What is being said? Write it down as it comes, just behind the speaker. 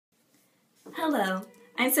Hello,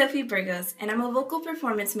 I'm Sophie Burgos, and I'm a vocal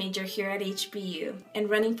performance major here at HBU and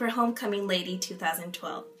running for Homecoming Lady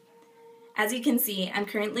 2012. As you can see, I'm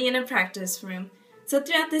currently in a practice room, so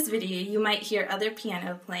throughout this video you might hear other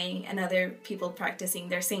piano playing and other people practicing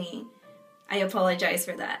their singing. I apologize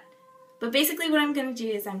for that. But basically what I'm going to do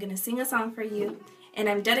is I'm going to sing a song for you, and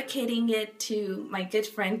I'm dedicating it to my good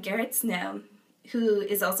friend Garrett Snow, who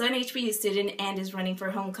is also an HBU student and is running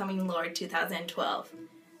for Homecoming Lord 2012.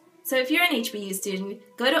 So if you're an HBU student,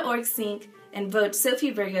 go to OrgSync and vote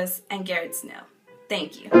Sophie Burgos and Garrett Snow.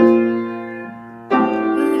 Thank you.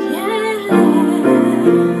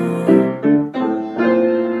 Yeah.